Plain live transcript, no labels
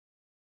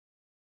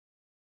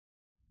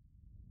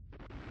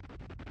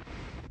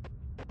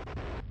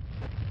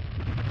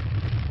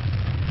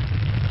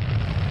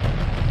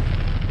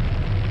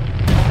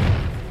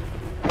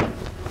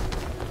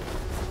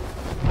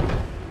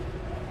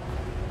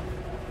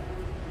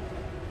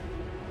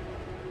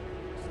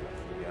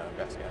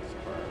last guess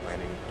of our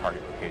landing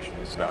target location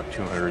is about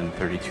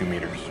 232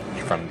 meters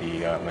from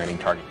the landing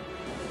target.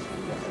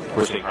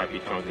 We're seeing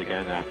heartbeat tones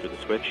again after the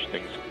switch.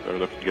 Things are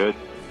looking good.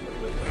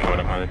 Coming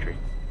up on entry.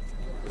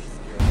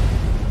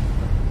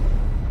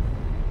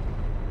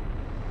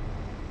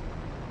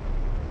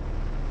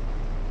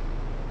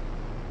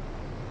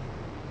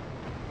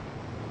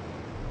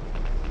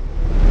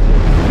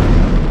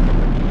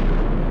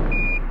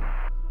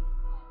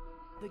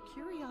 The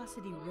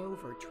Curiosity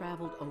rover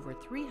traveled over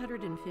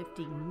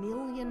 350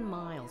 million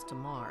miles to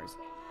Mars.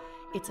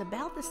 It's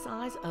about the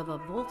size of a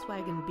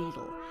Volkswagen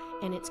Beetle,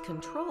 and it's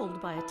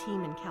controlled by a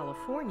team in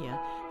California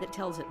that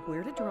tells it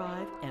where to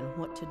drive and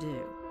what to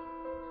do.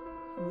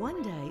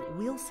 One day,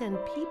 we'll send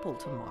people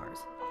to Mars,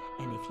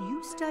 and if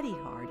you study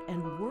hard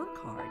and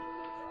work hard,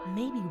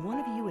 maybe one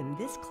of you in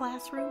this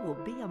classroom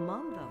will be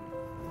among them.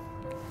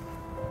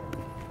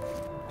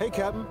 Hey,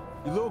 Captain.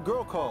 Your little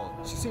girl called.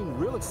 She seemed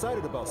real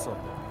excited about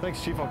something.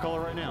 Thanks, Chief. I'll call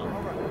her right now.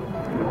 All right.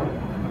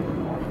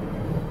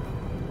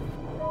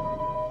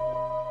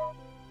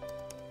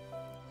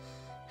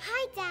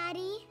 Hi,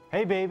 Daddy.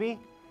 Hey, baby.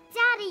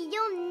 Daddy,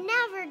 you'll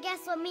never guess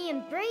what me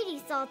and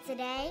Brady saw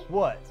today.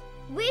 What?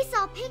 We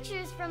saw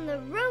pictures from the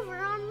rover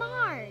on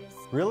Mars.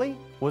 Really?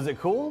 Was it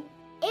cool?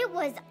 It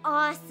was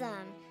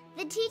awesome.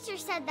 The teacher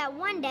said that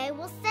one day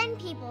we'll send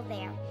people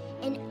there,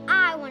 and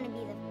I want to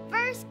be the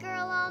first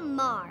girl on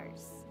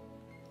Mars.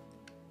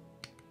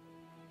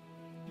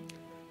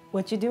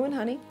 What you doing,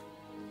 honey?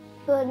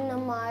 Building a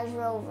Mars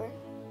rover.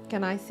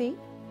 Can I see?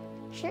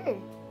 Sure.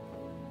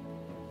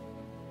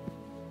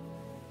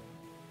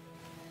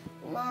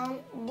 Mom,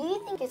 do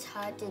you think it's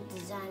hard to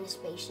design a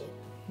spaceship?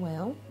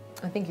 Well,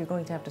 I think you're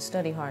going to have to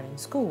study hard in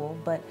school,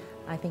 but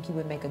I think you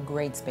would make a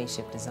great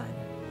spaceship designer.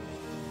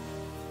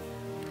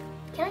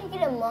 Can I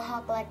get a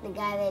mohawk like the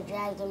guy that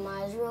drives the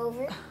Mars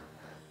rover?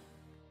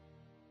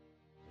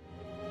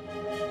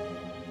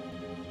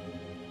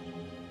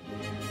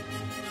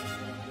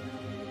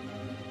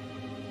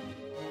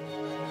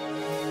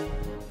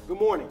 Good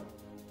morning.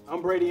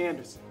 I'm Brady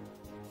Anderson.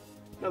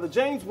 Now, the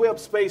James Webb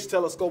Space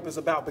Telescope is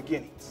about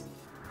beginnings.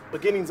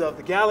 Beginnings of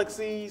the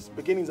galaxies,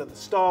 beginnings of the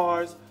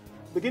stars,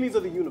 beginnings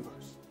of the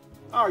universe,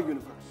 our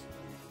universe.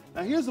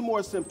 Now, here's a more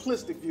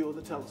simplistic view of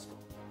the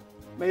telescope,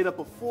 made up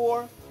of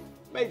 4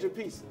 major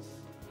pieces.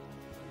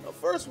 Now,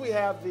 first, we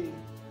have the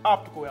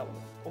optical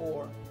element,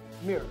 or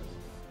mirrors.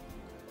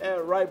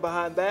 And right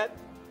behind that,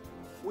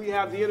 we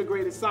have the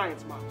integrated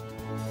science module.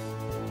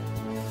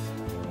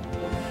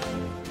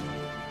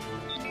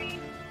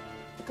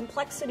 The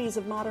complexities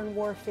of modern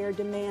warfare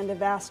demand a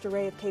vast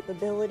array of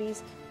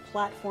capabilities,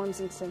 platforms,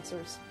 and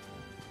sensors.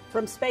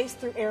 From space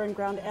through air and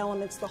ground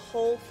elements, the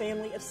whole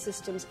family of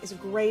systems is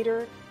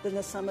greater than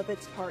the sum of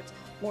its parts.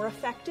 More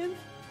effective,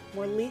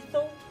 more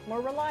lethal,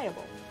 more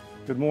reliable.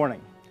 Good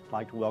morning. I'd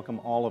like to welcome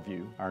all of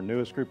you, our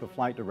newest group of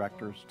flight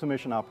directors, to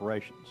Mission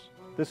Operations.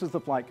 This is the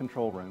flight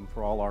control room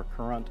for all our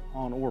current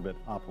on-orbit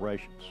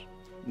operations.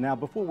 Now,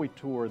 before we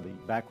tour the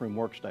backroom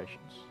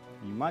workstations,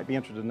 you might be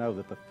interested to know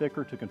that the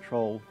thicker to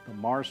control the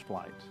Mars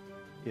flight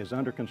is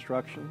under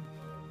construction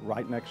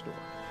right next door.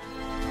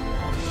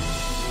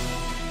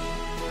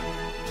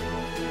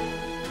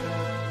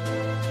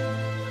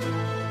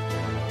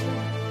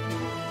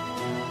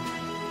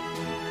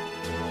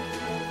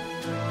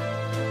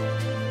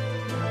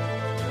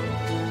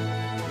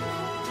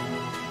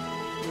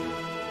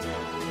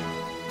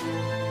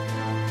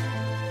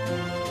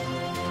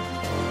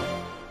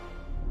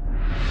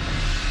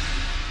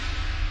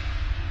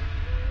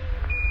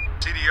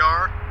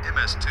 CDR,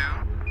 MS2.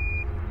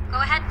 Go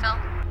ahead, Phil.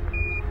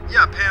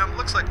 Yeah, Pam,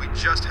 looks like we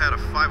just had a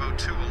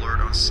 502 alert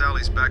on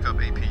Sally's backup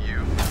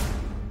APU.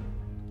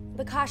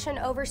 The caution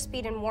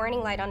overspeed and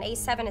warning light on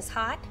A7 is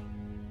hot.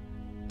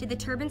 Did the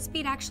turbine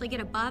speed actually get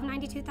above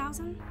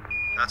 92,000?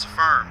 That's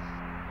firm.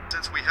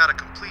 Since we had a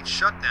complete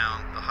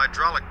shutdown, the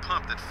hydraulic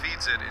pump that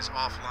feeds it is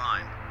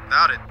offline.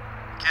 Without it,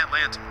 we can't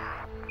land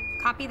tomorrow.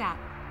 Copy that.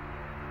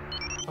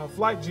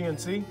 Flight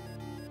GNC.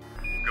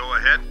 Go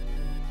ahead.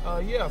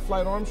 Yeah,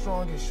 Flight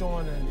Armstrong is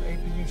showing an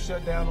APU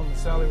shutdown on the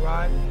Sally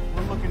ride.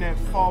 We're looking at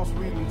false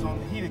readings on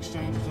the heat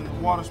exchangers and the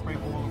water spray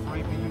boiler for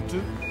APU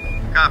 2.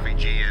 Copy,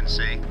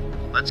 GNC.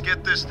 Let's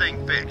get this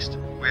thing fixed.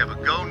 We have a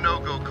go,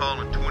 no-go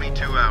call in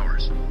 22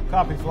 hours.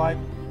 Copy, Flight.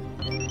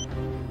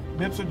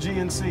 MIPS or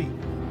GNC.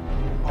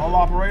 All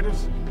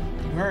operators,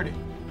 you heard it.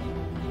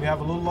 We have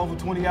a little over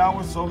 20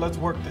 hours, so let's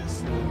work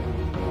this.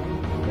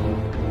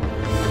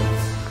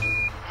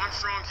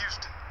 Armstrong,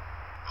 Houston.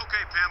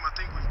 Okay, Pam, I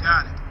think we've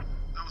got it.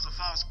 There was a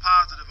false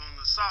positive on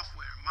the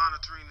software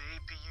monitoring the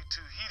APU2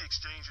 heat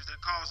exchangers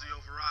that caused the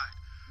override.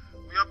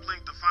 We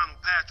uplinked the final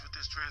patch with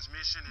this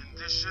transmission, and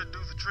this should do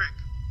the trick.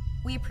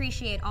 We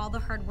appreciate all the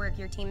hard work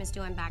your team is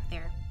doing back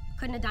there.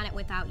 Couldn't have done it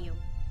without you.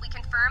 We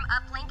confirm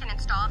uplink and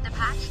install of the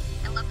patch,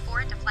 and look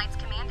forward to Flight's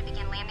command to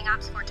begin landing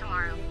ops for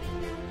tomorrow.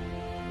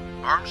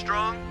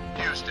 Armstrong,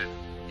 Houston.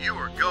 You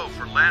are go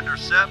for lander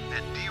SEP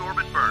and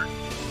deorbit burn.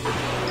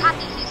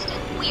 Copy,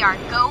 Houston. We are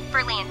go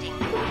for landing.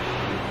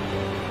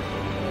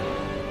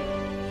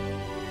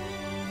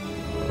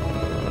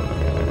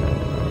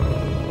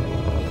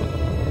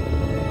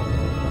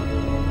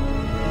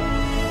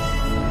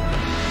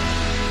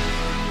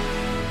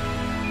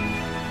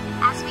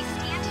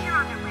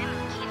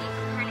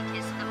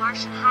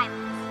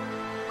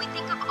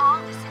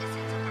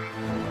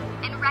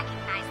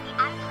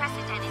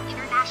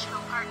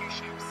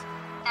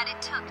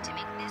 to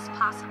make this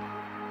possible.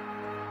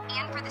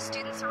 And for the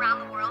students around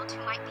the world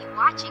who might be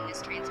watching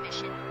this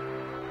transmission,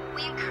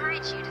 we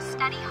encourage you to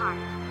study hard,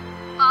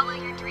 follow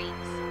your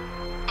dreams,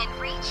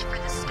 and reach for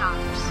the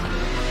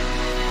stars.